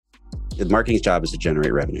Marketing's job is to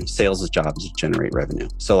generate revenue. Sales' job is to generate revenue.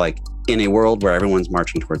 So like in a world where everyone's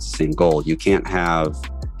marching towards the same goal, you can't have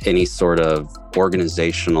any sort of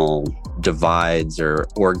organizational divides or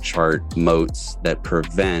org chart moats that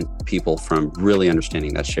prevent people from really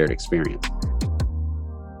understanding that shared experience.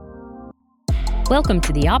 Welcome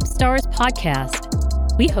to the OpsStars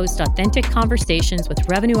podcast. We host authentic conversations with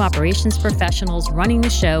revenue operations professionals running the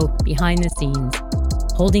show behind the scenes,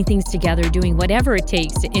 holding things together, doing whatever it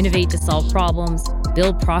takes to innovate to solve problems,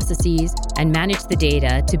 build processes, and manage the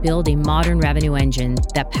data to build a modern revenue engine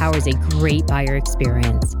that powers a great buyer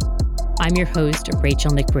experience. I'm your host,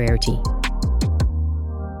 Rachel McBrearty.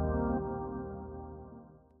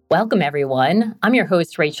 Welcome, everyone. I'm your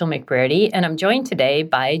host, Rachel McBrearty, and I'm joined today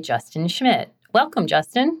by Justin Schmidt. Welcome,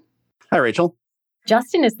 Justin. Hi, Rachel.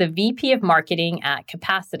 Justin is the VP of Marketing at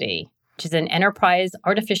Capacity, which is an enterprise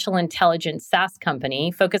artificial intelligence SaaS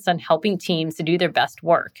company focused on helping teams to do their best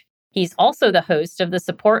work. He's also the host of the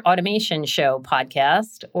Support Automation Show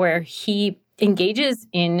podcast, where he engages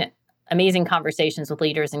in amazing conversations with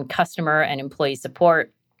leaders in customer and employee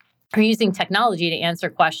support who are using technology to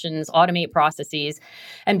answer questions, automate processes,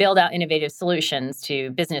 and build out innovative solutions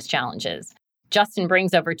to business challenges. Justin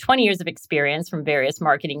brings over 20 years of experience from various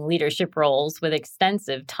marketing leadership roles with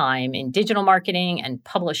extensive time in digital marketing and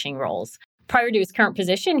publishing roles. Prior to his current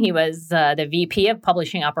position, he was the VP of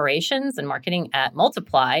Publishing Operations and Marketing at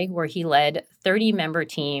Multiply, where he led a 30-member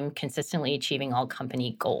team consistently achieving all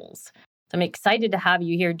company goals. So I'm excited to have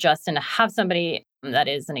you here, Justin, to have somebody that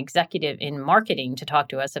is an executive in marketing to talk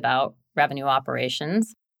to us about revenue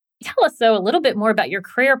operations. Tell us, though, a little bit more about your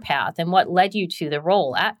career path and what led you to the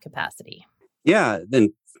role at Capacity. Yeah,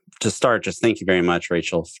 then to start, just thank you very much,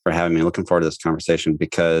 Rachel, for having me. Looking forward to this conversation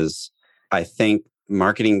because I think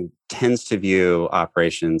marketing tends to view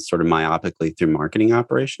operations sort of myopically through marketing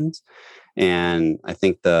operations. And I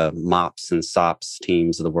think the MOPS and SOPS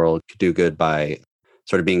teams of the world could do good by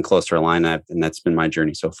sort of being closer aligned. And that's been my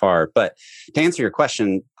journey so far. But to answer your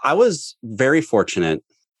question, I was very fortunate,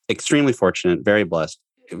 extremely fortunate, very blessed.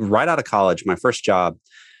 Right out of college, my first job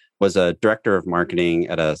was a director of marketing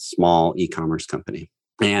at a small e-commerce company.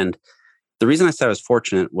 And the reason I said I was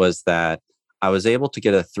fortunate was that I was able to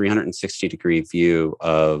get a 360-degree view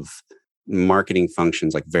of marketing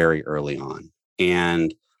functions like very early on.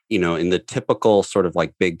 And, you know, in the typical sort of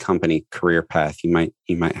like big company career path, you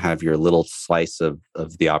might have your little slice of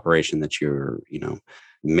the operation that you're,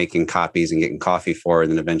 making copies and getting coffee for,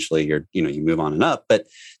 and then eventually you move on and up. But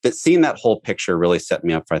seeing that whole picture really set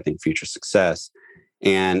me up for, I think, future success.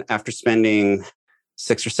 And after spending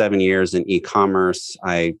 6 or 7 years in e-commerce,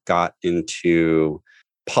 I got into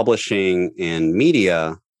publishing and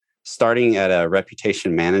media, starting at a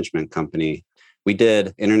reputation management company. We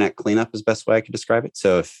did internet cleanup is the best way I could describe it.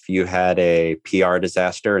 So if you had a PR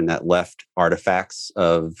disaster and that left artifacts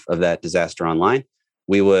of that disaster online,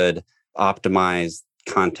 we would optimize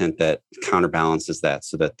content that counterbalances that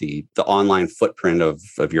so that the online footprint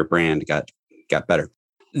of your brand got better.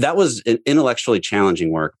 That was an intellectually challenging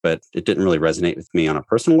work, but it didn't really resonate with me on a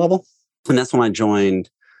personal level. And that's when I joined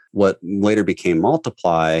what later became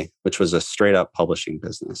Multiply, which was a straight up publishing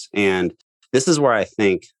business. And this is where I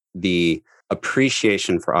think the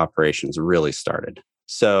appreciation for operations really started.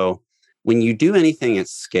 So when you do anything at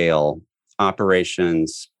scale,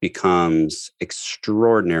 operations becomes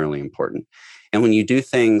extraordinarily important. And when you do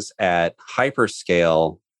things at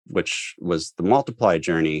hyperscale, which was the Multiply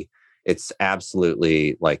journey, it's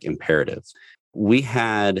absolutely like imperative. We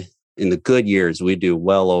had, in the good years, we do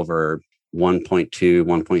well over 1.2,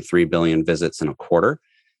 1.3 billion visits in a quarter.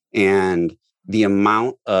 And the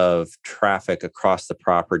amount of traffic across the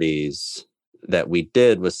properties that we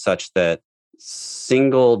did was such that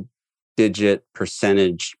single digit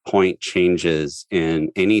percentage point changes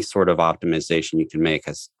in any sort of optimization you can make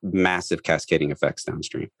has massive cascading effects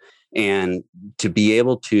downstream. And to be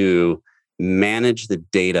able to manage the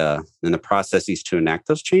data and the processes to enact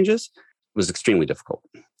those changes was extremely difficult.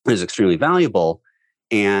 It was extremely valuable.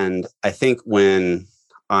 And I think when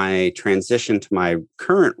I transitioned to my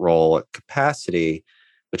current role at Capacity,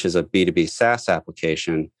 which is a B2B SaaS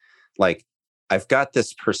application, like I've got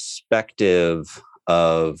this perspective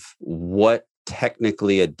of what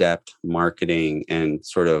technically adept marketing and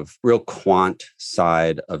sort of real quant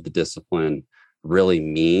side of the discipline really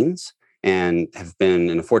means, and have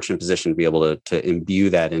been in a fortunate position to be able to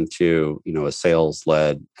imbue that into, a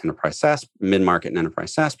sales-led enterprise SaaS, mid-market and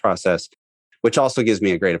enterprise SaaS process, which also gives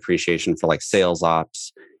me a great appreciation for like sales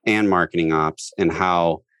ops and marketing ops and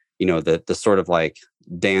how, the sort of like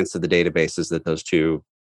dance of the databases that those two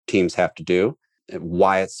teams have to do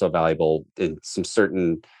why it's so valuable, and some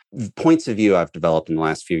certain points of view I've developed in the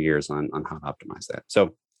last few years on how to optimize that.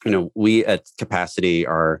 So, we at Capacity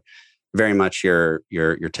are very much your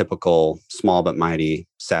typical small but mighty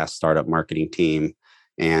SaaS startup marketing team.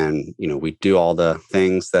 And, we do all the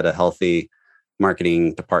things that a healthy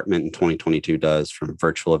marketing department in 2022 does, from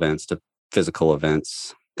virtual events to physical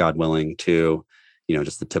events, God willing, to,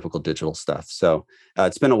 just the typical digital stuff. So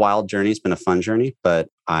it's been a wild journey. It's been a fun journey, but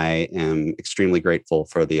I am extremely grateful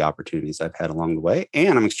for the opportunities I've had along the way.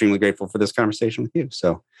 And I'm extremely grateful for this conversation with you.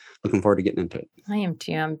 So looking forward to getting into it. I am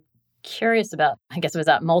too. I'm curious about, I guess it was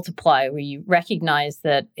that multiply where you recognize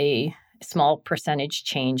that a small percentage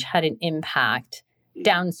change had an impact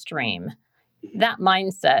downstream. That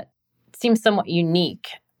mindset seems somewhat unique,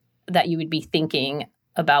 that you would be thinking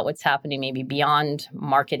about what's happening maybe beyond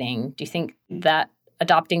marketing. Do you think that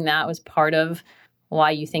adopting that was part of why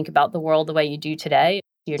you think about the world the way you do today?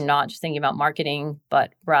 You're not just thinking about marketing,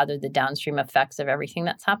 but rather the downstream effects of everything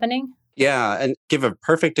that's happening? Yeah, and give a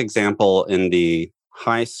perfect example in the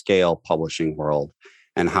high scale publishing world,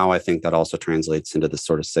 and how I think that also translates into the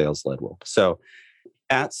sort of sales led world. So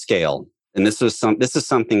at scale, and this is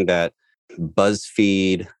something that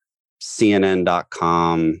BuzzFeed,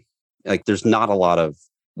 CNN.com, like there's not a lot of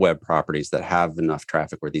web properties that have enough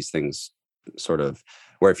traffic where these things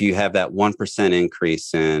where if you have that 1%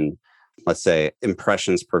 increase in, let's say,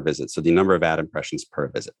 impressions per visit, so the number of ad impressions per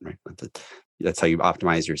visit, right? That's how you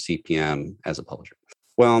optimize your CPM as a publisher.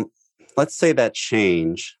 Well, let's say that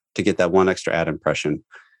change to get that one extra ad impression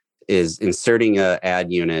is inserting an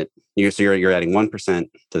ad unit. So you're adding 1%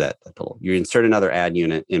 to that total. You insert another ad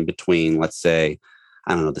unit in between, let's say,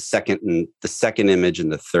 I don't know, the second image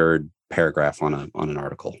and the third paragraph on an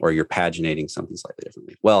article, or you're paginating something slightly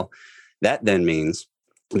differently. Well, that then means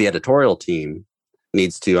the editorial team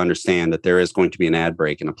needs to understand that there is going to be an ad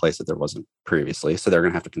break in a place that there wasn't previously. So they're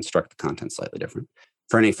going to have to construct the content slightly different.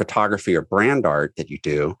 For any photography or brand art that you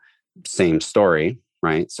do, same story,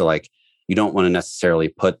 right? So like, you don't want to necessarily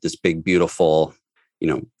put this big, beautiful,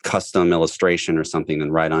 custom illustration or something,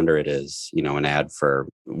 and right under it is, an ad for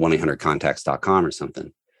 1-800-contacts.com or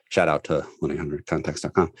something. Shout out to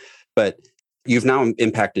 1-800-contacts.com. But you've now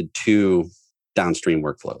impacted two downstream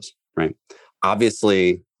workflows, right?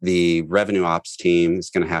 Obviously, the revenue ops team is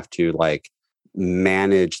going to have to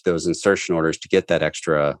manage those insertion orders to get that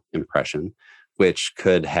extra impression, which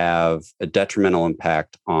could have a detrimental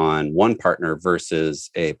impact on one partner versus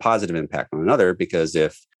a positive impact on another. Because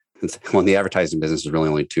in the advertising business, there's really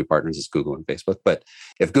only two partners, it's Google and Facebook. But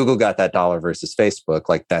if Google got that dollar versus Facebook,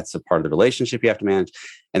 that's a part of the relationship you have to manage.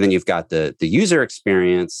 And then you've got the user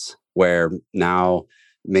experience, where now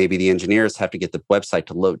maybe the engineers have to get the website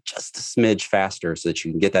to load just a smidge faster so that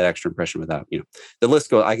you can get that extra impression without, the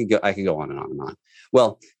list goes, I could go on and on and on.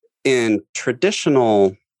 Well, in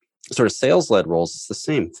traditional sort of sales-led roles, it's the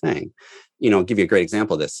same thing. I'll give you a great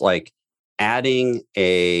example of this, like adding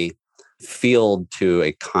a field to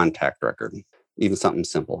a contact record, even something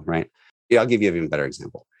simple, right? Yeah, I'll give you an even better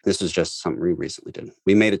example. This is just something we recently did.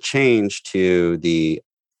 We made a change to the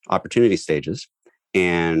opportunity stages,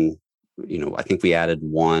 and I think we added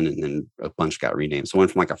one, and then a bunch got renamed. So it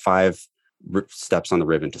went from a 5 steps on the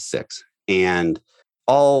ribbon to 6, and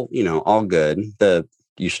all good.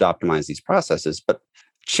 You should optimize these processes, but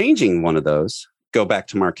changing one of those, go back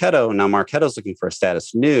to Marketo. Now Marketo's looking for a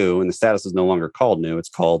status new, and the status is no longer called new. It's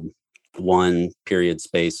called _new/no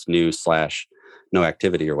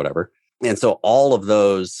activity or whatever. And so all of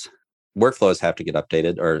those workflows have to get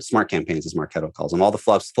updated, or smart campaigns, as Marketo calls them. All the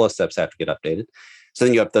flow steps have to get updated. So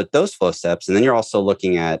then you update those flow steps, and then you're also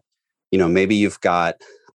looking at, maybe you've got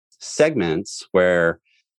segments where,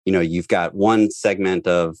 you've got one segment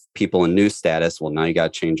of people in new status. Well, now you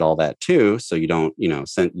got to change all that too, so you don't,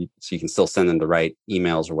 so you can still send them the right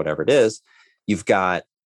emails or whatever it is. You've got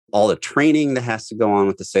all the training that has to go on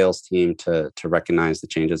with the sales team to recognize the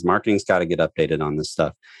changes. Marketing's got to get updated on this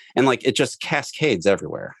stuff, and it just cascades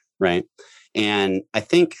everywhere, right? And I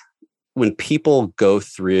think when people go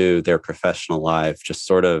through their professional life, just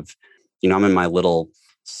sort of, I'm in my little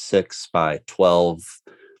 6x12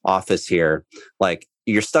 office here,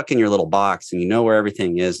 you're stuck in your little box, and you know where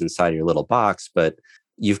everything is inside your little box, but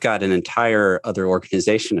you've got an entire other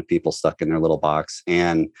organization of people stuck in their little box.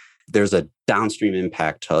 And there's a downstream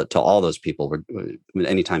impact to all those people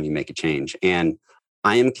anytime you make a change. And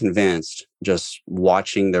I am convinced, just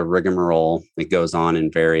watching the rigmarole that goes on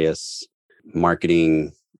in various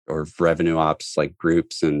marketing or revenue ops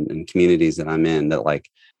groups and communities that I'm in, that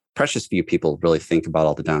precious few people really think about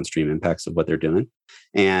all the downstream impacts of what they're doing.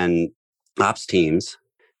 And ops teams,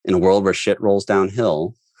 in a world where shit rolls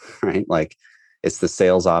downhill, right? It's the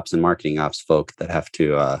sales ops and marketing ops folk that have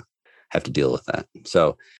to deal with that.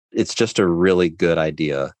 So it's just a really good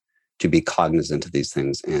idea to be cognizant of these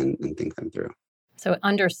things and think them through. So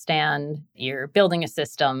understand you're building a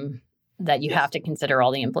system that you have to consider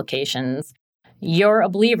all the implications. You're a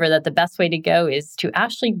believer that the best way to go is to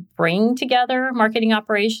actually bring together marketing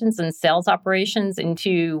operations and sales operations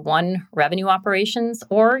into one revenue operations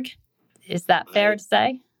org. Is that fair to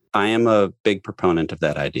say? I am a big proponent of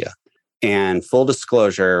that idea. And full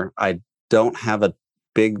disclosure, I don't have a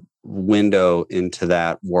big window into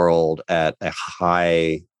that world at a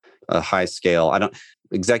high scale.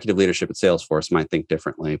 Executive leadership at Salesforce might think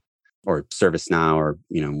differently, or ServiceNow, or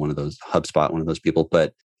one of those HubSpot, one of those people.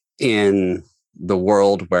 But in the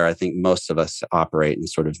world where I think most of us operate in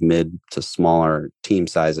sort of mid to smaller team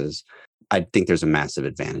sizes, I think there's a massive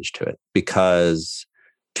advantage to it because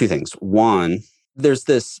two things. One, there's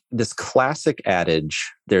this classic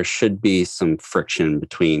adage, there should be some friction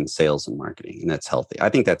between sales and marketing, and that's healthy. I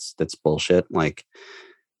think that's bullshit. Like,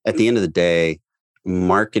 at the end of the day,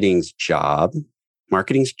 marketing's job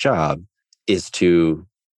is to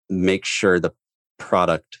make sure the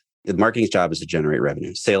marketing's job is to generate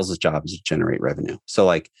revenue. Sales' job is to generate revenue. So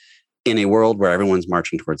like, in a world where everyone's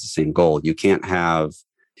marching towards the same goal, you can't have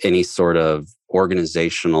any sort of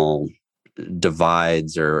organizational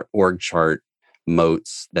divides or org chart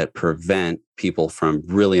moats that prevent people from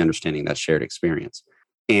really understanding that shared experience.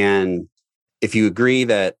 And if you agree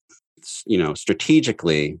that,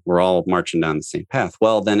 strategically we're all marching down the same path,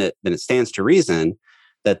 well, then it stands to reason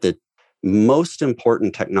that the most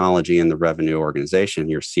important technology in the revenue organization,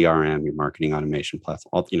 your CRM, your marketing automation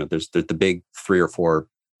platform, there's the big 3 or 4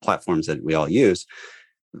 platforms that we all use.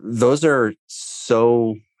 Those are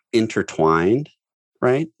so intertwined,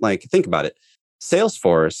 right? Like, think about it.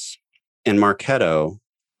 Salesforce and Marketo,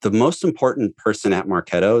 the most important person at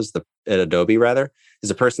Marketo at Adobe is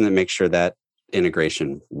the person that makes sure that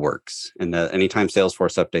integration works. And anytime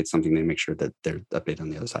Salesforce updates something, they make sure that they're updated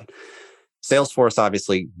on the other side. Salesforce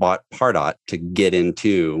obviously bought Pardot to get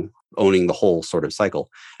into owning the whole sort of cycle.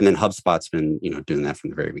 And then HubSpot's been, doing that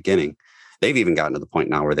from the very beginning. They've even gotten to the point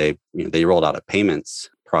now where they rolled out a payments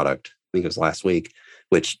product, I think it was last week,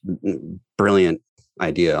 which brilliant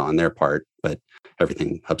idea on their part, but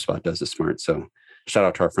everything HubSpot does is smart. So shout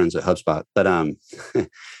out to our friends at HubSpot. But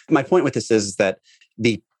my point with this is that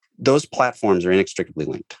those platforms are inextricably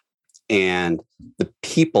linked. And the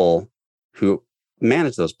people who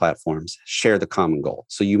manage those platforms share the common goal.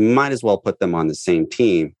 So you might as well put them on the same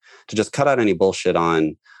team to just cut out any bullshit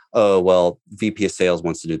on, oh, well, VP of sales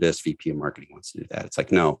wants to do this, VP of marketing wants to do that. It's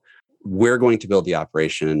like, no, we're going to build the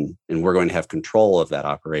operation and we're going to have control of that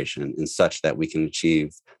operation in such that we can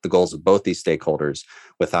achieve the goals of both these stakeholders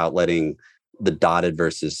without letting the dotted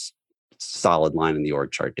versus solid line in the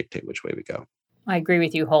org chart dictate which way we go. I agree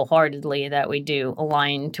with you wholeheartedly that we do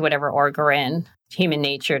align to whatever org we're in. Human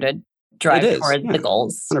nature to drive toward the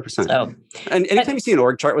goals. 100%. So, and anytime you see an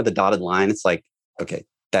org chart with a dotted line, it's like, okay,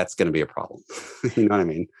 that's going to be a problem. You know what I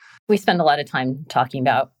mean? We spend a lot of time talking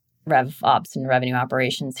about RevOps and revenue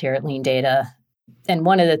operations here at Lean Data. And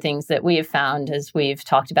one of the things that we have found as we've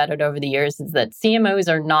talked about it over the years is that CMOs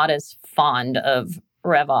are not as fond of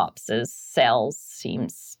RevOps as sales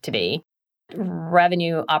seems to be.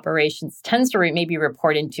 Revenue operations tends to maybe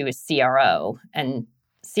report into a CRO, and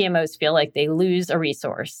CMOs feel like they lose a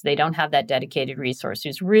resource. They don't have that dedicated resource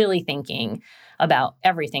who's really thinking about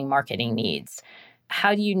everything marketing needs.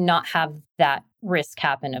 How do you not have that risk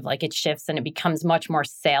happen of like it shifts and it becomes much more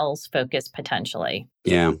sales focused potentially?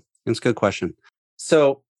 Yeah, that's a good question.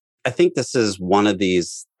 So I think this is one of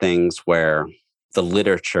these things where the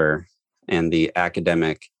literature and the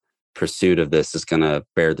academic pursuit of this is going to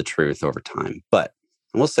bear the truth over time. But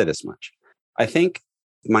I will say this much. I think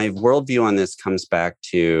my worldview on this comes back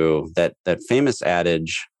to that famous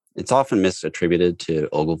adage. It's often misattributed to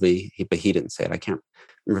Ogilvy, but he didn't say it.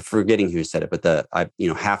 I'm forgetting who said it, but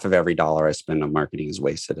half of every dollar I spend on marketing is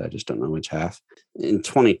wasted. I just don't know which half. In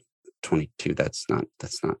 2022, that's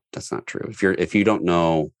not true. If you don't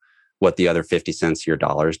know what the other 50 cents of your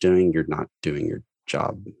dollar is doing, you're not doing your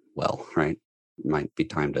job well, right? It might be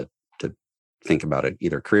time to think about it,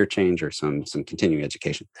 either career change or some continuing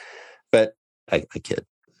education. But I kid,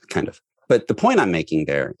 kind of. But the point I'm making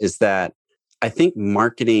there is that I think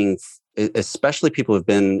marketing, especially people who've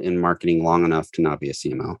been in marketing long enough to not be a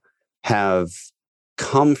CMO, have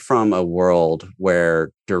come from a world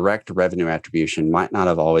where direct revenue attribution might not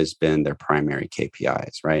have always been their primary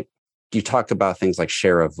KPIs, right? You talk about things like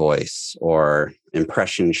share of voice or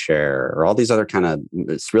impression share or all these other kind of,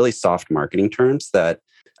 it's really soft marketing terms that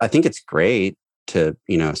I think it's great to,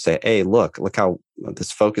 say, hey, look how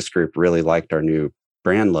this focus group really liked our new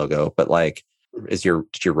brand logo, but like, did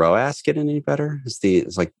your ROAS get any better?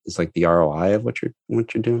 Is like the ROI of what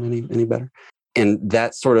you're doing any better? And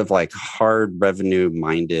that sort of like hard revenue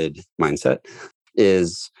minded mindset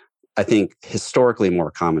is, I think, historically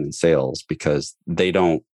more common in sales because they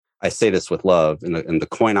don't. I say this with love and the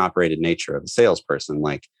coin operated nature of a salesperson.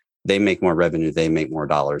 Like, they make more revenue, they make more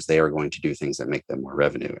dollars. They are going to do things that make them more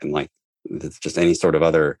revenue, and like it's just any sort of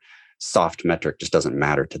other soft metric just doesn't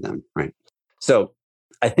matter to them, right? So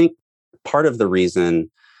I think part of the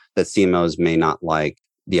reason that CMOs may not like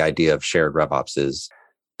the idea of shared RevOps is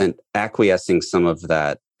and acquiescing some of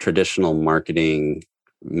that traditional marketing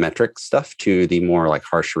metric stuff to the more like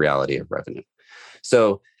harsh reality of revenue.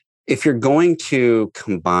 So if you're going to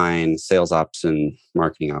combine sales ops and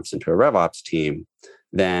marketing ops into a RevOps team,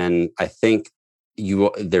 then I think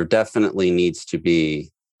there definitely needs to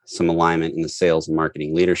be some alignment in the sales and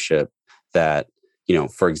marketing leadership that,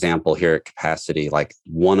 for example, here at Capacity, like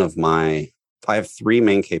I have 3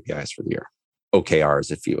 main KPIs for the year.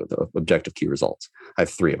 OKRs, if you will, the objective key results. I have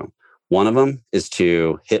 3 of them. One of them is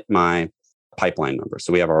to hit my pipeline number.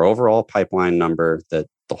 So we have our overall pipeline number that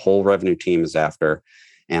the whole revenue team is after,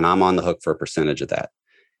 and I'm on the hook for a percentage of that.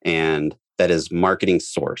 And that is marketing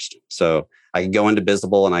sourced. So I can go into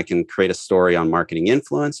Visible and I can create a story on marketing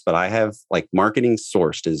influence, but I have like marketing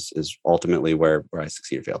sourced is ultimately where I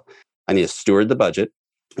succeed or fail. I need to steward the budget.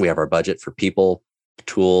 We have our budget for people,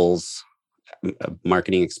 tools,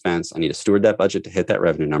 marketing expense. I need to steward that budget to hit that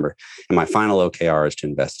revenue number. And my final OKR is to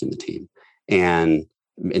invest in the team and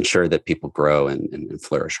ensure that people grow and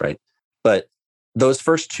flourish, right? But those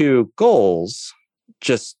first 2 goals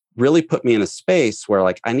just really put me in a space where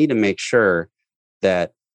like I need to make sure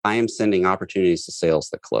that I am sending opportunities to sales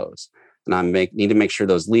that close. And I need to make sure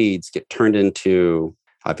those leads get turned into,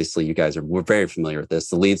 obviously you guys we're very familiar with this.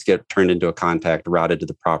 The leads get turned into a contact, routed to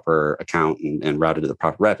the proper account and routed to the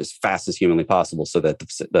proper rep as fast as humanly possible so that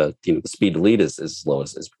the speed to lead is as low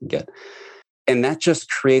as we can get. And that just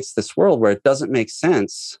creates this world where it doesn't make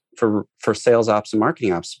sense for sales ops and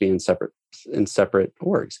marketing ops to be in separate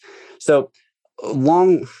orgs. So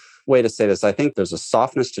long way to say this, I think there's a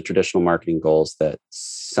softness to traditional marketing goals that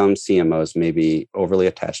some CMOs may be overly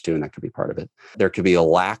attached to, and that could be part of it. There could be a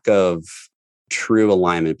lack of true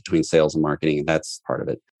alignment between sales and marketing, and that's part of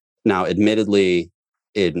it. Now, admittedly,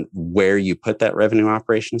 in where you put that revenue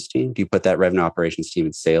operations team, do you put that revenue operations team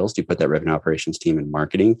in sales? Do you put that revenue operations team in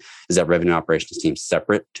marketing? Is that revenue operations team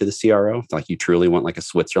separate to the CRO? Like you truly want like a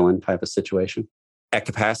Switzerland type of situation? At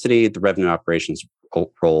Capacity, the revenue operations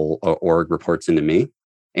role org reports into me.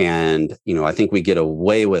 And, I think we get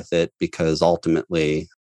away with it because ultimately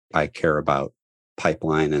I care about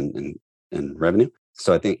pipeline and revenue.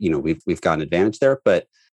 So I think, we've got an advantage there, but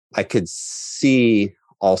I could see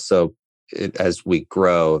also as we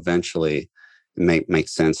grow, eventually it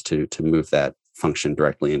makes sense to move that function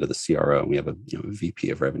directly into the CRO. And we have a VP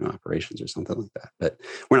of revenue operations or something like that, but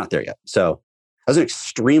we're not there yet. So that was an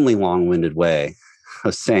extremely long-winded way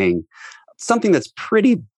of saying something that's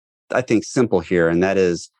pretty, I think, simple here. And that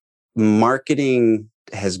is marketing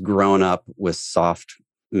has grown up with soft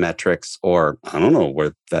metrics, or I don't know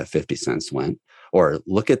where that 50 cents went, or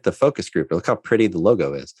look at the focus group, or look how pretty the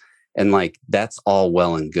logo is. And like, that's all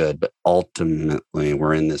well and good, but ultimately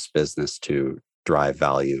we're in this business to drive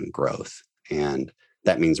value and growth. And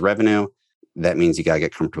that means revenue. That means you got to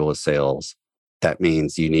get comfortable with sales. That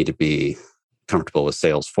means you need to be comfortable with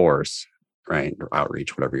Salesforce, right? Or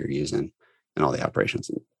outreach, whatever you're using, and all the operations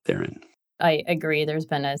therein. I agree. There's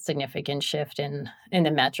been a significant shift in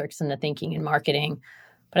the metrics and the thinking in marketing.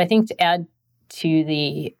 But I think to add to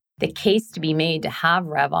the case to be made to have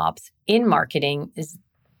RevOps in marketing is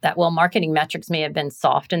that while marketing metrics may have been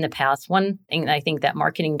soft in the past, one thing that I think that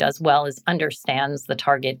marketing does well is understands the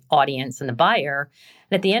target audience and the buyer.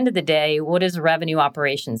 And at the end of the day, what is revenue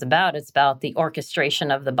operations about? It's about the orchestration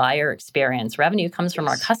of the buyer experience. Revenue comes from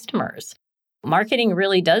our customers. Marketing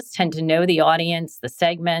really does tend to know the audience, the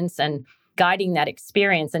segments, and guiding that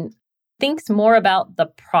experience, and thinks more about the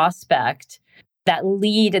prospect, that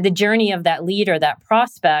lead, the journey of that lead or that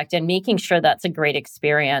prospect, and making sure that's a great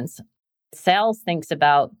experience. Sales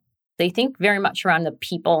they think very much around the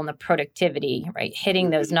people and the productivity, right? Hitting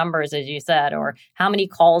those numbers, as you said, or how many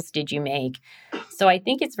calls did you make? So I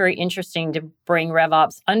think it's very interesting to bring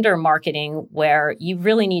RevOps under marketing, where you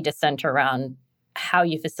really need to center around how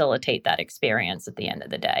you facilitate that experience at the end of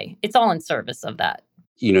the day. It's all in service of that.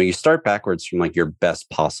 You start backwards from like your best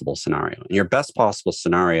possible scenario. And your best possible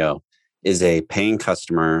scenario is a paying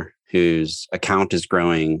customer whose account is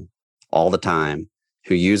growing all the time,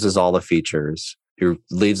 who uses all the features, who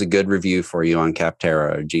leaves a good review for you on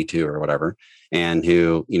Capterra or G2 or whatever, and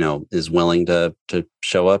who, is willing to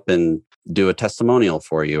show up and do a testimonial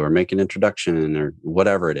for you or make an introduction or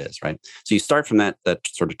whatever it is, right? So you start from that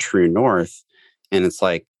sort of true north. And it's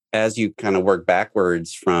like, as you kind of work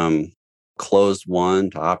backwards from closed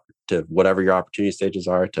won to whatever your opportunity stages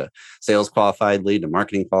are, to sales qualified lead, to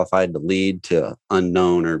marketing qualified, to lead, to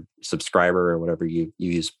unknown or subscriber or whatever you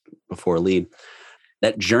use before lead,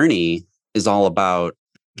 that journey is all about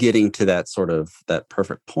getting to that sort of that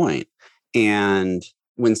perfect point. And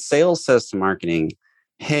when sales says to marketing,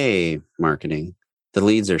 hey, marketing, the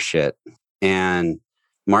leads are shit. And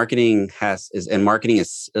marketing ops is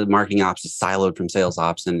siloed from sales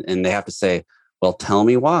ops. And they have to say, well, tell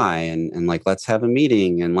me why. And like, let's have a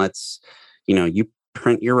meeting and let's, you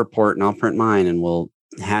print your report and I'll print mine and we'll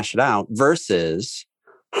hash it out versus,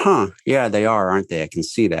 yeah, they are, aren't they? I can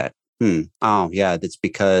see that. Oh, yeah, that's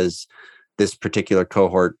because this particular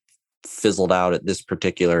cohort fizzled out at this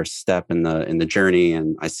particular step in the journey.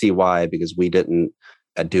 And I see why, because we didn't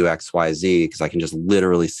do X, Y, Z, because I can just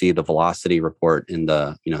literally see the velocity report in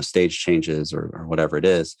the, stage changes or whatever it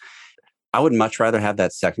is. I would much rather have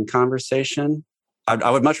that second conversation. I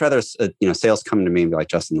would much rather, sales come to me and be like,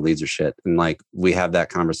 Justin, the leads are shit. And like, we have that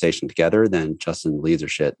conversation together than Justin, the leads are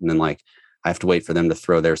shit. And then like, I have to wait for them to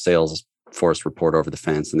throw their sales force report over the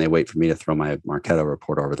fence. And they wait for me to throw my Marketo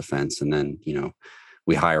report over the fence. And then,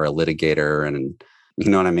 we hire a litigator and you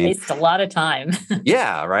know what I mean? Waste a lot of time.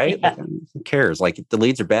 Yeah, right? Yeah. Like, who cares? Like if the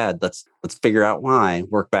leads are bad, let's figure out why,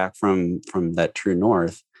 work back from that true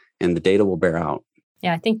north, and the data will bear out.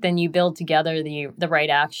 Yeah, I think then you build together the right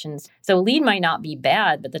actions. So a lead might not be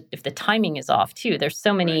bad, but if the timing is off too, there's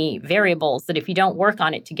so many variables that if you don't work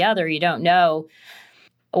on it together, you don't know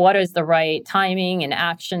what is the right timing and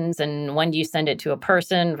actions and when do you send it to a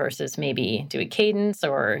person versus maybe do a cadence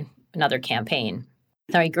or another campaign.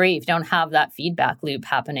 So I agree. If you don't have that feedback loop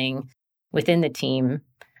happening within the team.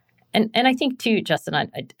 And I think too, Justin,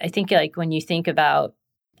 I think like when you think about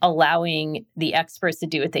allowing the experts to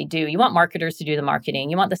do what they do, you want marketers to do the marketing,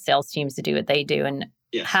 you want the sales teams to do what they do. And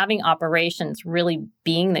yes, having operations really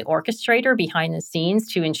being the orchestrator behind the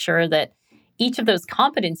scenes to ensure that each of those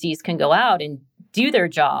competencies can go out and do their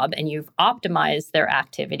job and you've optimized their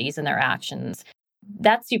activities and their actions.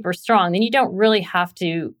 That's super strong. Then you don't really have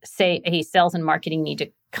to say, hey, sales and marketing need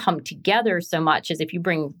to come together so much as if you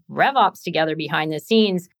bring RevOps together behind the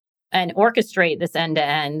scenes and orchestrate this end to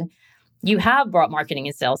end, you have brought marketing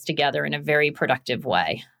and sales together in a very productive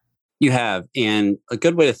way. You have. And a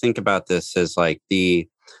good way to think about this is like the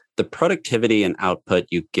productivity and output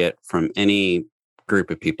you get from any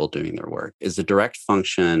group of people doing their work is a direct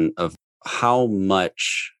function of how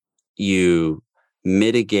much you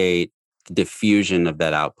mitigate the diffusion of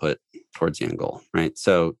that output towards the end goal, right?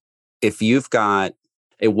 So if you've got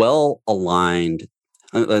a well-aligned,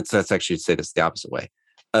 let's actually say this the opposite way,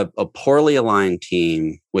 a poorly aligned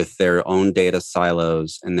team with their own data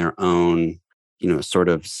silos and their own, sort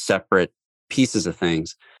of separate pieces of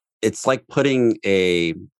things, it's like putting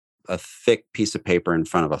a thick piece of paper in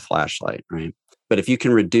front of a flashlight, right? But if you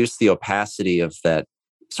can reduce the opacity of that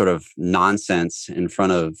sort of nonsense in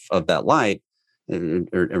front of that light,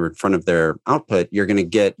 or in front of their output, you're going to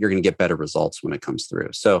get better results when it comes through.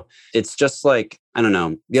 So it's just like, I don't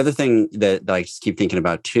know. The other thing that I just keep thinking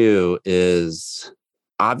about too is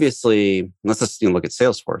obviously, let's just look at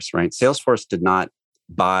Salesforce, right? Salesforce did not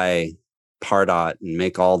buy Pardot and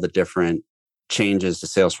make all the different changes to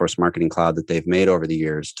Salesforce Marketing Cloud that they've made over the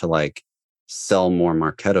years to like sell more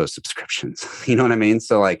Marketo subscriptions. You know what I mean?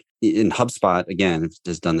 So like in HubSpot, again,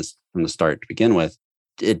 has done this from the start to begin with.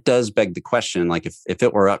 It does beg the question, like if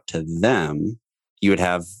it were up to them, you would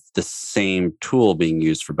have the same tool being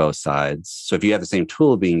used for both sides. So if you have the same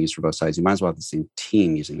tool being used for both sides, you might as well have the same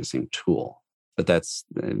team using the same tool. But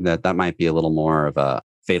that might be a little more of a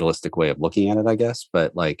fatalistic way of looking at it, I guess.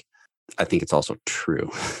 But like, I think it's also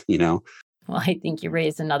true, Well, I think you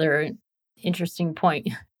raised another interesting point,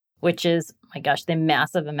 which is, my gosh, the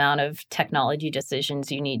massive amount of technology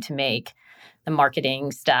decisions you need to make. The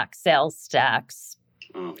marketing stack, sales stacks,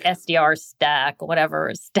 SDR stack,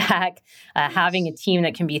 whatever stack, having a team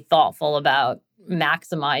that can be thoughtful about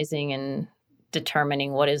maximizing and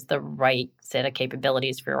determining what is the right set of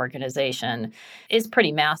capabilities for your organization is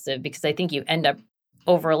pretty massive, because I think you end up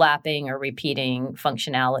overlapping or repeating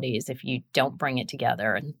functionalities if you don't bring it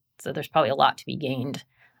together. And so there's probably a lot to be gained,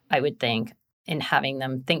 I would think, in having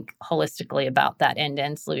them think holistically about that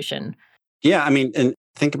end-to-end solution. Yeah, I mean, and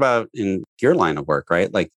think about in your line of work,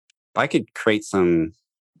 right? Like I could create some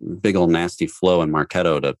big old nasty flow in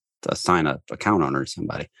Marketo to assign a account owner to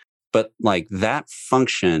somebody. But like that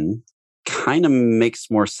function kind of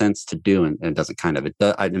makes more sense to do, and it doesn't kind of, it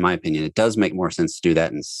does, in my opinion, it does make more sense to do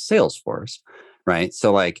that in Salesforce, right?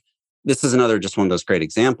 So like, this is another, just one of those great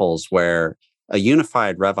examples where a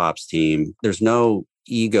unified RevOps team, there's no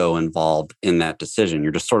ego involved in that decision.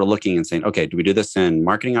 You're just sort of looking and saying, okay, do we do this in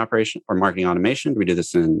marketing operation or marketing automation? Do we do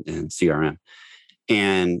this in CRM?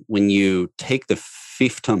 And when you take the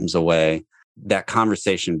fiefdoms away, that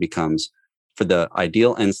conversation becomes, for the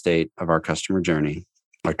ideal end state of our customer journey,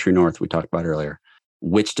 our true north we talked about earlier,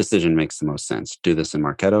 which decision makes the most sense? Do this in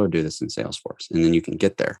Marketo or do this in Salesforce? And then you can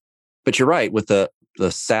get there. But you're right, with the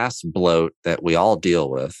SaaS bloat that we all deal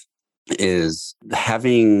with is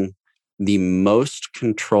having the most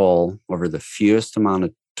control over the fewest amount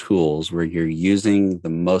of tools where you're using the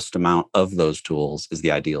most amount of those tools is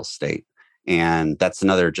the ideal state. And that's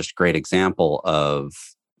another just great example of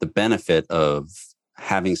the benefit of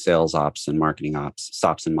having sales ops and marketing ops,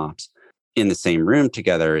 SOPs and MOPs in the same room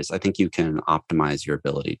together is I think you can optimize your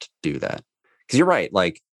ability to do that. Because you're right,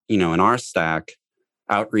 like, in our stack,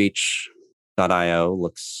 Outreach.io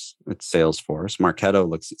looks at Salesforce, Marketo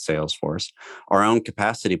looks at Salesforce. Our own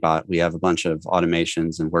capacity bot, we have a bunch of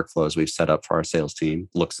automations and workflows we've set up for our sales team,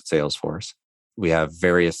 looks at Salesforce. We have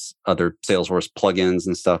various other Salesforce plugins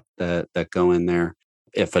and stuff that go in there.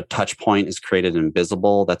 If a touch point is created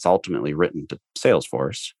invisible, that's ultimately written to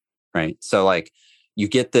Salesforce, right? So like you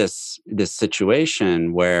get this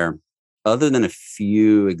situation where, other than a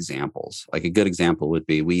few examples, like a good example would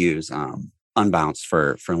be we use Unbounce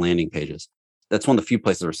for landing pages. That's one of the few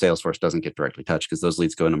places where Salesforce doesn't get directly touched because those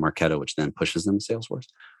leads go into Marketo, which then pushes them to Salesforce,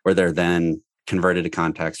 where they're then converted to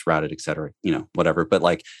contacts, routed, et cetera, whatever. But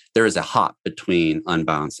like there is a hop between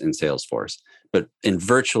Unbounce and Salesforce. But in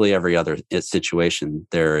virtually every other situation,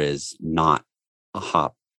 there is not a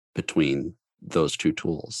hop between those two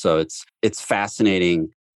tools. So it's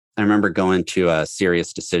fascinating. I remember going to a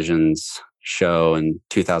Serious Decisions show in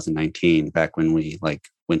 2019, back when we like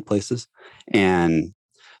went places. And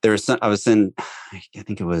there was I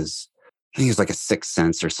think it was like a Sixth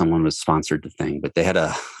Sense or someone was sponsored the thing, but they had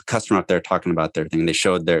a customer up there talking about their thing. They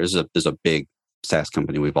showed there's a big SaaS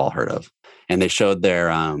company we've all heard of, and they showed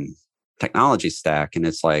their technology stack, and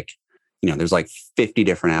it's like, there's like 50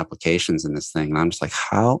 different applications in this thing. And I'm just like,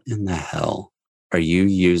 how in the hell are you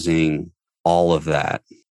using all of that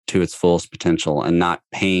to its fullest potential and not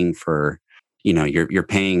paying for, you're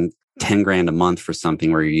paying 10 grand a month for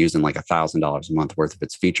something where you're using like $1,000 a month worth of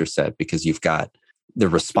its feature set because you've got the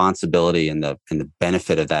responsibility and the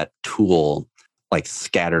benefit of that tool like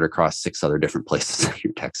scattered across 6 other different places in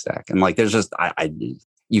your tech stack. And like, there's just,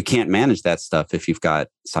 you can't manage that stuff if you've got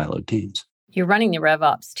siloed teams. You're running the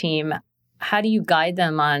RevOps team. How do you guide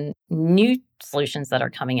them on new solutions that are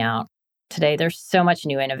coming out? Today, there's so much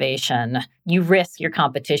new innovation. You risk your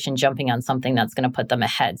competition jumping on something that's going to put them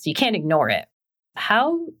ahead. So you can't ignore it.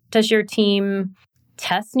 How does your team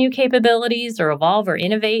test new capabilities or evolve or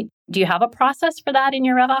innovate? Do you have a process for that in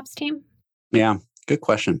your RevOps team? Yeah, good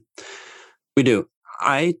question. We do.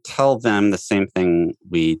 I tell them the same thing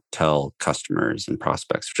we tell customers and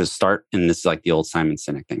prospects, which is start, and this is like the old Simon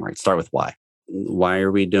Sinek thing, right? Start with why. Why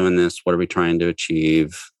are we doing this? What are we trying to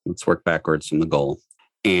achieve? Let's work backwards from the goal.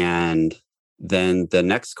 And then the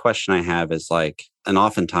next question I have is like, and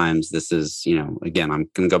oftentimes this is, again, I'm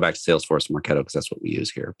going to go back to Salesforce and Marketo because that's what we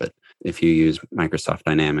use here. But if you use Microsoft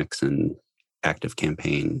Dynamics and Active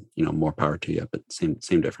Campaign, more power to you, but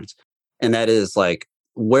same difference. And that is like,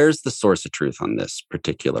 where's the source of truth on this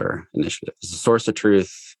particular initiative? Is the source of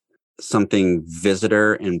truth something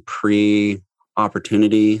visitor and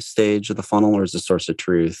pre-opportunity stage of the funnel, or is the source of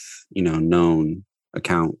truth, known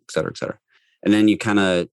account, et cetera, et cetera? And then you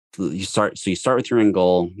start with your end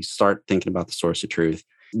goal, you start thinking about the source of truth.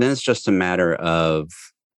 Then it's just a matter of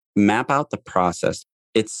map out the process.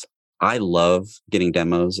 I love getting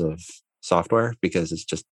demos of software because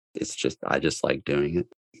I just like doing it.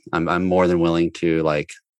 I'm more than willing to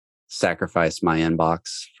like sacrifice my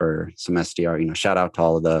inbox for some SDR, shout out to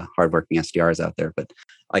all of the hardworking SDRs out there. But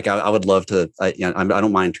like, I would love to, I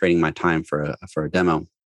don't mind trading my time for a demo.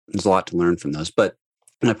 There's a lot to learn from those. But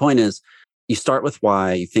my point is, you start with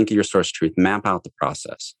why, you think of your source of truth, map out the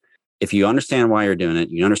process. If you understand why you're doing it,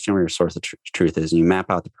 you understand where your source of truth is, and you map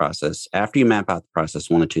out the process. After you map out the process,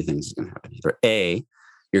 one of two things is going to happen. Either A,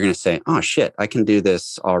 you're going to say, oh shit, I can do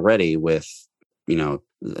this already with,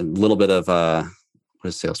 a little bit of what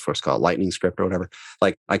is Salesforce called? Lightning script or whatever.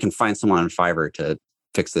 Like I can find someone on Fiverr to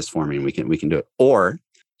fix this for me and we can do it. Or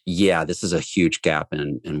yeah, this is a huge gap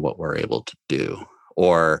in what we're able to do.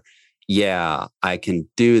 Or yeah, I can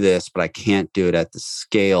do this, but I can't do it at the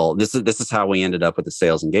scale. This is how we ended up with the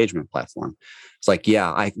sales engagement platform. It's like,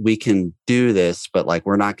 yeah, we can do this, but like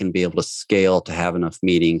we're not going to be able to scale to have enough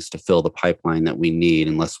meetings to fill the pipeline that we need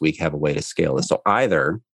unless we have a way to scale this. So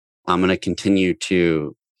either I'm going to continue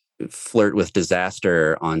to flirt with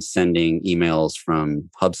disaster on sending emails from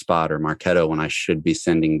HubSpot or Marketo when I should be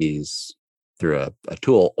sending these through a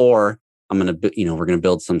tool, or I'm going to, we're going to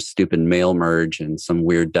build some stupid mail merge and some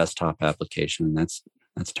weird desktop application. That's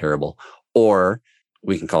terrible. Or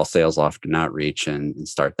we can call sales loft and outreach and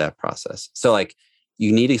start that process. So like,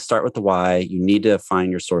 you need to start with the why. You need to find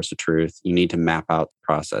your source of truth. You need to map out the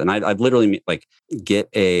process. And I've literally like get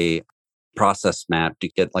a process map, to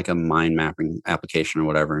get like a mind mapping application or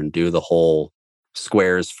whatever, and do the whole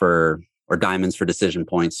squares or diamonds for decision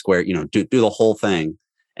points, do the whole thing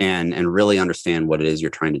and really understand what it is you're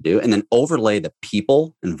trying to do. And then overlay the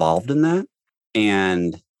people involved in that.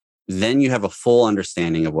 And then you have a full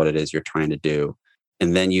understanding of what it is you're trying to do.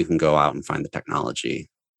 And then you can go out and find the technology,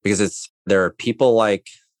 because there are people like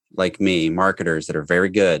me, marketers, that are very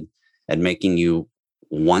good at making you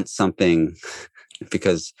want something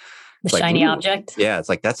because the shiny object. Yeah, it's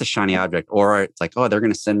like, that's a shiny object. Or it's like, oh, they're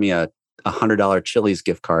going to send me a $100 Chili's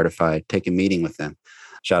gift card if I take a meeting with them.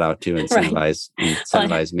 Shout out to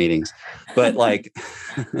incentivize meetings. But like,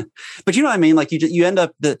 but you know what I mean? Like you end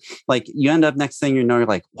up next thing you know, you're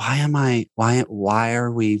like, why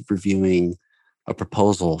are we reviewing a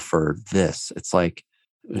proposal for this? It's like,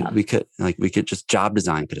 we could just job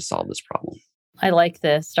design could have solved this problem. I like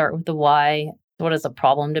this. Start with the why. What is a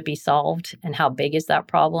problem to be solved and how big is that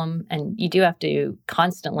problem? And you do have to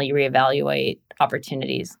constantly reevaluate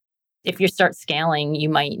opportunities. If you start scaling, you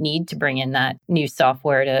might need to bring in that new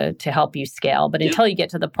software to help you scale. But until you get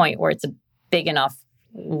to the point where it's a big enough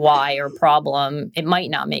why or problem, it might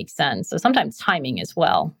not make sense. So sometimes timing as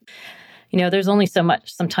well. There's only so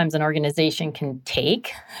much sometimes an organization can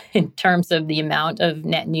take in terms of the amount of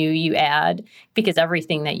net new you add, because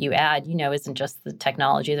everything that you add, isn't just the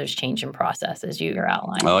technology. There's change in process, as you're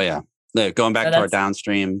outlining. Oh, yeah. Going back to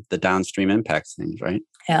the downstream impacts things, right?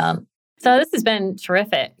 Yeah. So this has been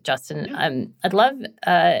terrific, Justin. I'd love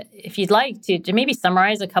if you'd like to maybe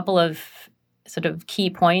summarize a couple of sort of key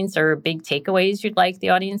points or big takeaways you'd like the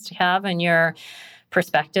audience to have and your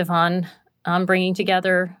perspective on bringing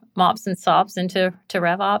together MOPS and SOPs into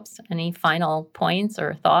RevOps. Any final points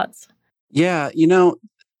or thoughts? Yeah,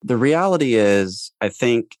 the reality is, I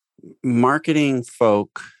think marketing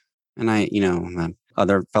folk, and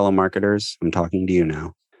other fellow marketers, I'm talking to you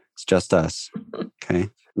now. It's just us. Okay.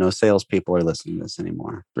 No salespeople are listening to this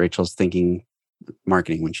anymore. Rachel's thinking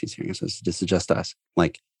marketing when she's hearing this. This is just us.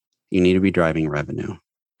 Like, you need to be driving revenue.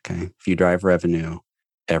 Okay. If you drive revenue,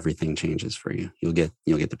 everything changes for you. You'll get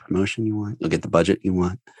the promotion you want. You'll get the budget you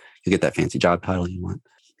want. You'll get that fancy job title you want.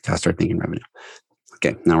 You gotta start thinking revenue.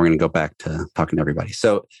 Okay. Now we're going to go back to talking to everybody.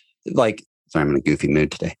 So sorry, I'm in a goofy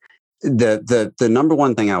mood today. The number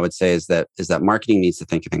one thing I would say is that marketing needs to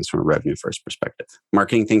think of things from a revenue first perspective.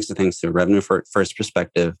 Marketing thinks of things through a revenue first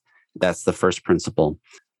perspective. That's the first principle.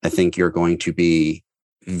 I think you're going to be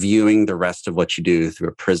viewing the rest of what you do through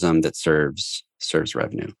a prism that serves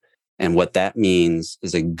revenue. And what that means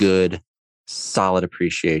is a good, solid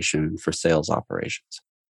appreciation for sales operations.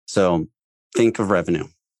 So think of revenue.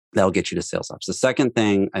 That'll get you to sales ops. The second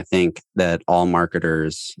thing I think that all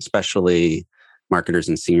marketers, especially marketers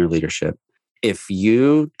in senior leadership, if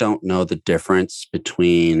you don't know the difference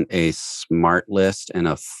between a smart list and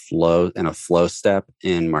a flow step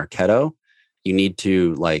in Marketo, you need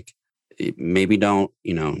to maybe don't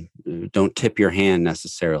tip your hand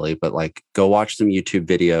necessarily, but go watch some YouTube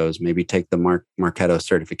videos, maybe take the Marketo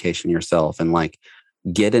certification yourself and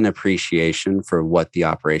get an appreciation for what the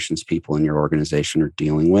operations people in your organization are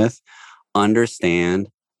dealing with. Understand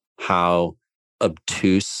how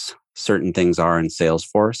obtuse certain things are in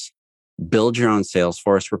Salesforce. Build your own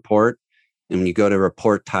Salesforce report. And when you go to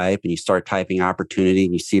report type and you start typing opportunity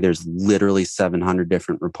and you see there's literally 700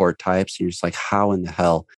 different report types, you're just like, how in the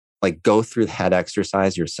hell? Go through that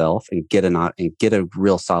exercise yourself and get a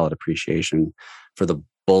real solid appreciation for the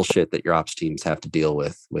bullshit that your ops teams have to deal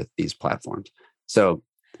with these platforms. So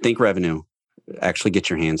think revenue, actually get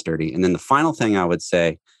your hands dirty. And then the final thing I would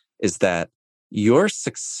say is that your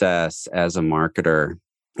success as a marketer,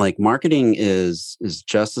 marketing is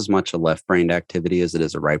just as much a left-brained activity as it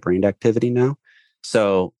is a right-brained activity now.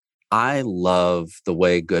 So I love the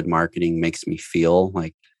way good marketing makes me feel.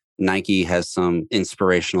 Nike has some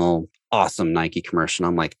inspirational, awesome Nike commercial.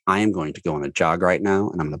 I'm like, I am going to go on a jog right now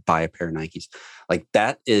and I'm going to buy a pair of Nikes.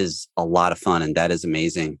 That is a lot of fun and that is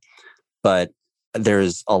amazing. But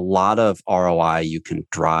there's a lot of ROI you can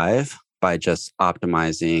drive by just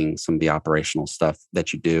optimizing some of the operational stuff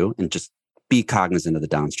that you do and just be cognizant of the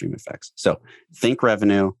downstream effects. So think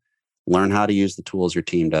revenue, learn how to use the tools your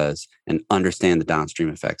team does, and understand the downstream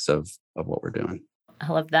effects of what we're doing.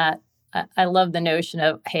 I love that. I love the notion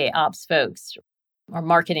of, hey, ops folks or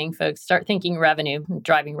marketing folks, start thinking revenue,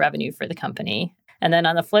 driving revenue for the company. And then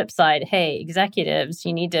on the flip side, hey, executives,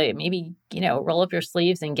 you need to maybe, roll up your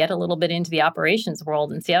sleeves and get a little bit into the operations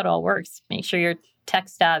world and see how it all works. Make sure you're tech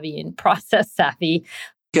savvy and process savvy.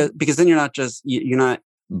 Because then you're not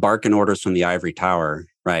barking orders from the ivory tower,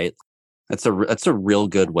 right? That's a real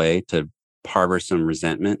good way to harbor some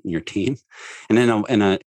resentment in your team. And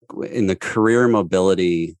in the career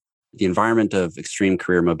mobility, the environment of extreme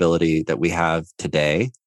career mobility that we have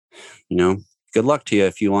today, good luck to you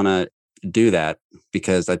if you want to do that,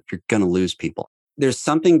 because you're going to lose people. There's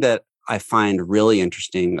something that I find really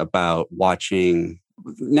interesting about watching.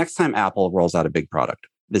 Next time Apple rolls out a big product,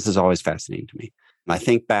 this is always fascinating to me. I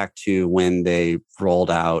think back to when they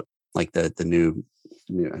rolled out like the new,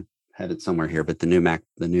 I had it somewhere here, but the new Mac,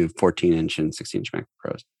 the new 14-inch and 16-inch Mac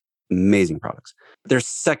Pros, amazing products. They're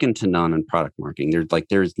second to none in product marketing.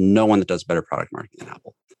 There's no one that does better product marketing than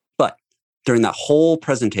Apple. But during that whole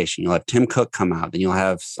presentation, you'll have Tim Cook come out, then you'll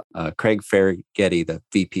have Craig Ferraghetti, the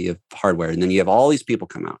VP of hardware, and then you have all these people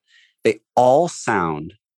come out. They all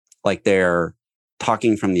sound like they're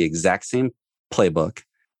talking from the exact same playbook.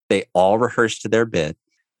 They all rehearse to their bit.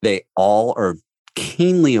 They all are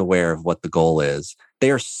keenly aware of what the goal is.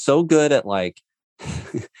 They are so good at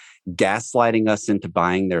gaslighting us into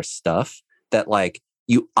buying their stuff that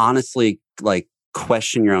you honestly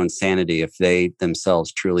question your own sanity if they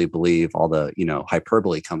themselves truly believe all the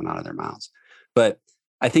hyperbole coming out of their mouths. But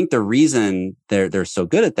I think the reason they're so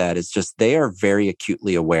good at that is just they are very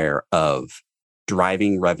acutely aware of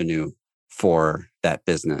driving revenue for that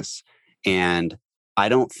business. And I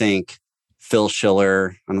don't think Phil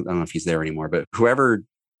Schiller, I don't know if he's there anymore, but whoever,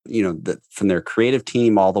 from their creative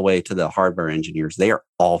team all the way to the hardware engineers, they are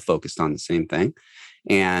all focused on the same thing.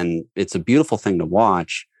 And it's a beautiful thing to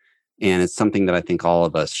watch. And it's something that I think all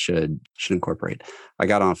of us should incorporate. I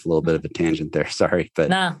got off a little bit of a tangent there. Sorry. But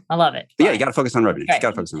no, I love it. Yeah, you got to focus on revenue. Right. You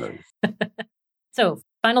got to focus on revenue. So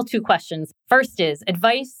final two questions. First is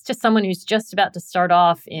advice to someone who's just about to start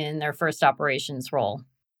off in their first operations role.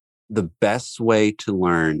 The best way to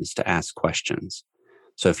learn is to ask questions.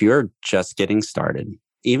 So if you're just getting started,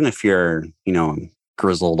 even if you're, a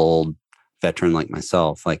grizzled old veteran like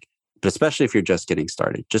myself, but especially if you're just getting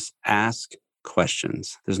started, just ask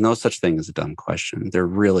questions. There's no such thing as a dumb question. There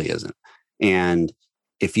really isn't. And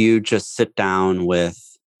if you just sit down with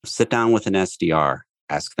an SDR,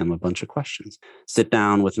 ask them a bunch of questions. Sit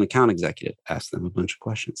down with an account executive, ask them a bunch of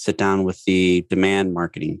questions. Sit down with the demand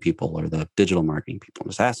marketing people or the digital marketing people,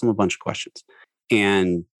 just ask them a bunch of questions.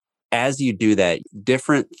 And as you do that,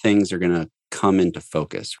 different things are going to come into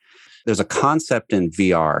focus. There's a concept in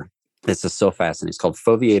VR that's just so fascinating. It's called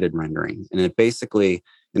foveated rendering. And it basically,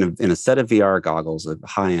 in a set of VR goggles, a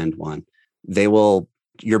high-end one,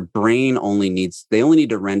 your brain only need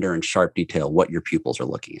to render in sharp detail what your pupils are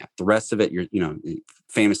looking at. The rest of it,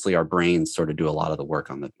 famously, our brains sort of do a lot of the work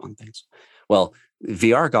on things. Well,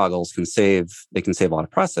 VR goggles can save a lot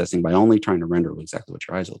of processing by only trying to render exactly what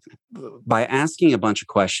your eyes are looking at. By asking a bunch of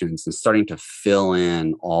questions and starting to fill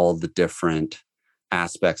in all the different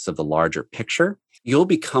aspects of the larger picture, you'll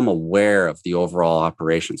become aware of the overall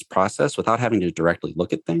operations process without having to directly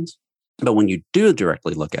look at things. But when you do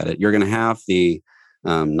directly look at it, you're going to have the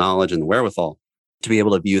knowledge and the wherewithal to be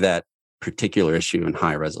able to view that particular issue in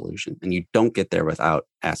high resolution. And you don't get there without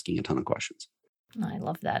asking a ton of questions. I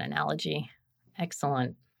love that analogy.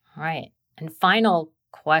 Excellent. All right. And final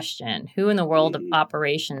question. Who in the world of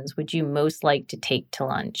operations would you most like to take to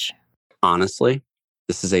lunch? Honestly,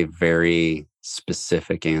 this is a very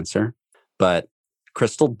specific answer, but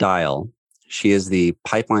Crystal Dial, she is the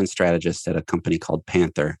pipeline strategist at a company called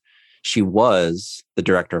Panther. She was the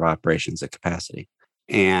director of operations at Capacity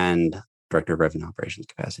and director of revenue operations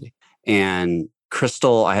Capacity. And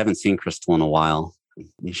Crystal, I haven't seen Crystal in a while.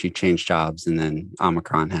 She changed jobs and then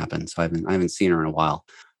Omicron happened. So I haven't seen her in a while.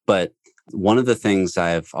 But one of the things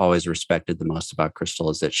I've always respected the most about Crystal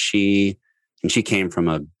is that she came from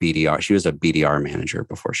a BDR. She was a BDR manager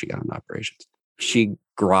before she got into operations. She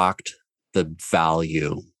grokked the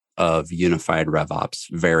value of unified RevOps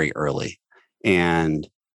very early. And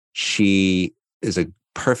she is a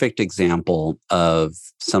perfect example of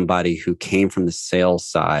somebody who came from the sales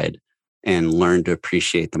side and learned to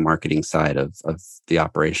appreciate the marketing side of the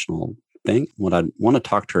operational thing. What I'd want to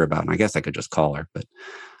talk to her about, and I guess I could just call her, but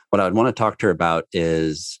what I'd want to talk to her about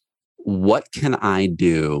is what can I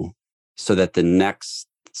do so that the next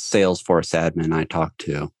Salesforce admin I talk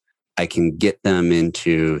to, I can get them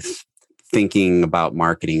into thinking about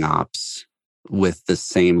marketing ops with the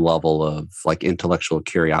same level of like intellectual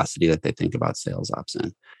curiosity that they think about sales ops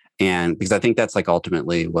in. And because I think that's like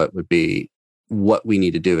ultimately what we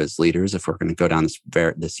need to do as leaders if we're going to go down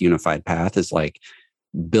this unified path is like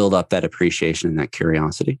build up that appreciation and that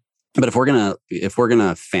curiosity. But if we're gonna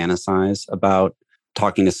fantasize about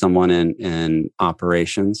talking to someone in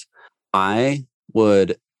operations, I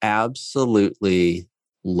would absolutely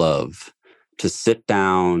love to sit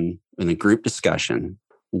down in a group discussion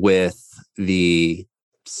with the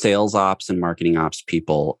sales ops and marketing ops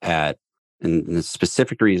people and the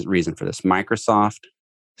specific reason for this, Microsoft,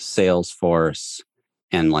 Salesforce,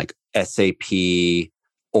 and like SAP,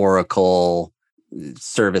 Oracle,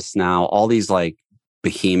 ServiceNow, all these like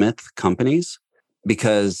behemoth companies,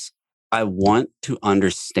 because I want to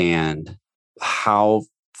understand how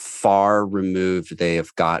far removed they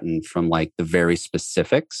have gotten from like the very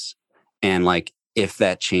specifics and like if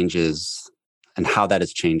that changes and how that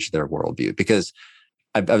has changed their worldview. Because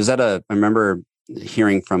I remember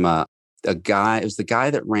hearing from a guy, it was the guy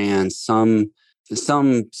that ran some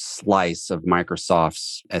slice of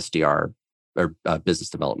Microsoft's SDR or business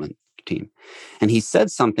development team. And he said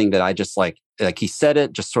something that I just like he said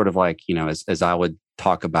it just sort of like, as I would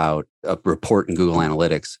talk about a report in Google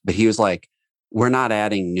Analytics, but he was like, we're not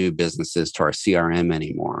adding new businesses to our CRM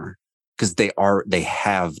anymore because they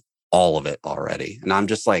have all of it already. And I'm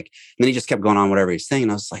just like, and then he just kept going on whatever he's saying.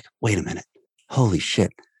 And I was like, wait a minute, holy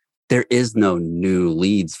shit. There is no new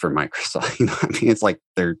leads for Microsoft. It's like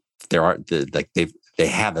they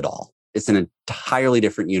have it all. It's an entirely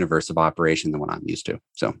different universe of operation than what I'm used to.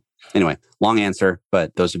 So anyway, long answer,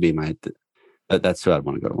 but those would be that's who I'd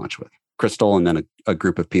want to go to lunch with. Crystal, and then a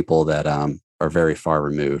group of people that are very far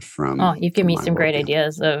removed from. Oh, you've given me some great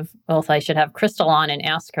ideas of both. I should have Crystal on and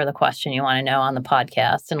ask her the question you want to know on the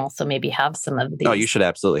podcast, and also maybe have some of these. No, you should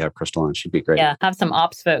absolutely have Crystal on. She'd be great. Yeah, have some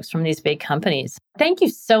ops folks from these big companies. Thank you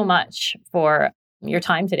so much for your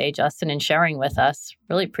time today, Justin, and sharing with us.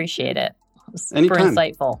 Really appreciate it. It was super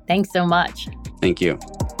insightful. Thanks so much. Thank you.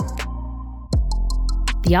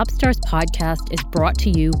 The OpsStars podcast is brought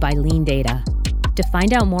to you by Lean Data. To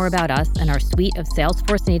find out more about us and our suite of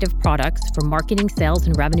Salesforce native products for marketing, sales,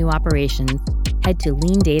 and revenue operations, head to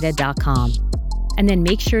leandata.com. And then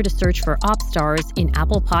make sure to search for OpsStars in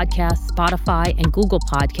Apple Podcasts, Spotify, and Google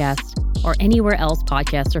Podcasts, or anywhere else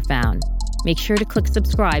podcasts are found. Make sure to click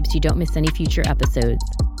subscribe so you don't miss any future episodes.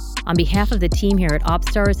 On behalf of the team here at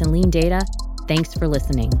OpsStars and Lean Data, thanks for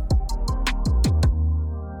listening.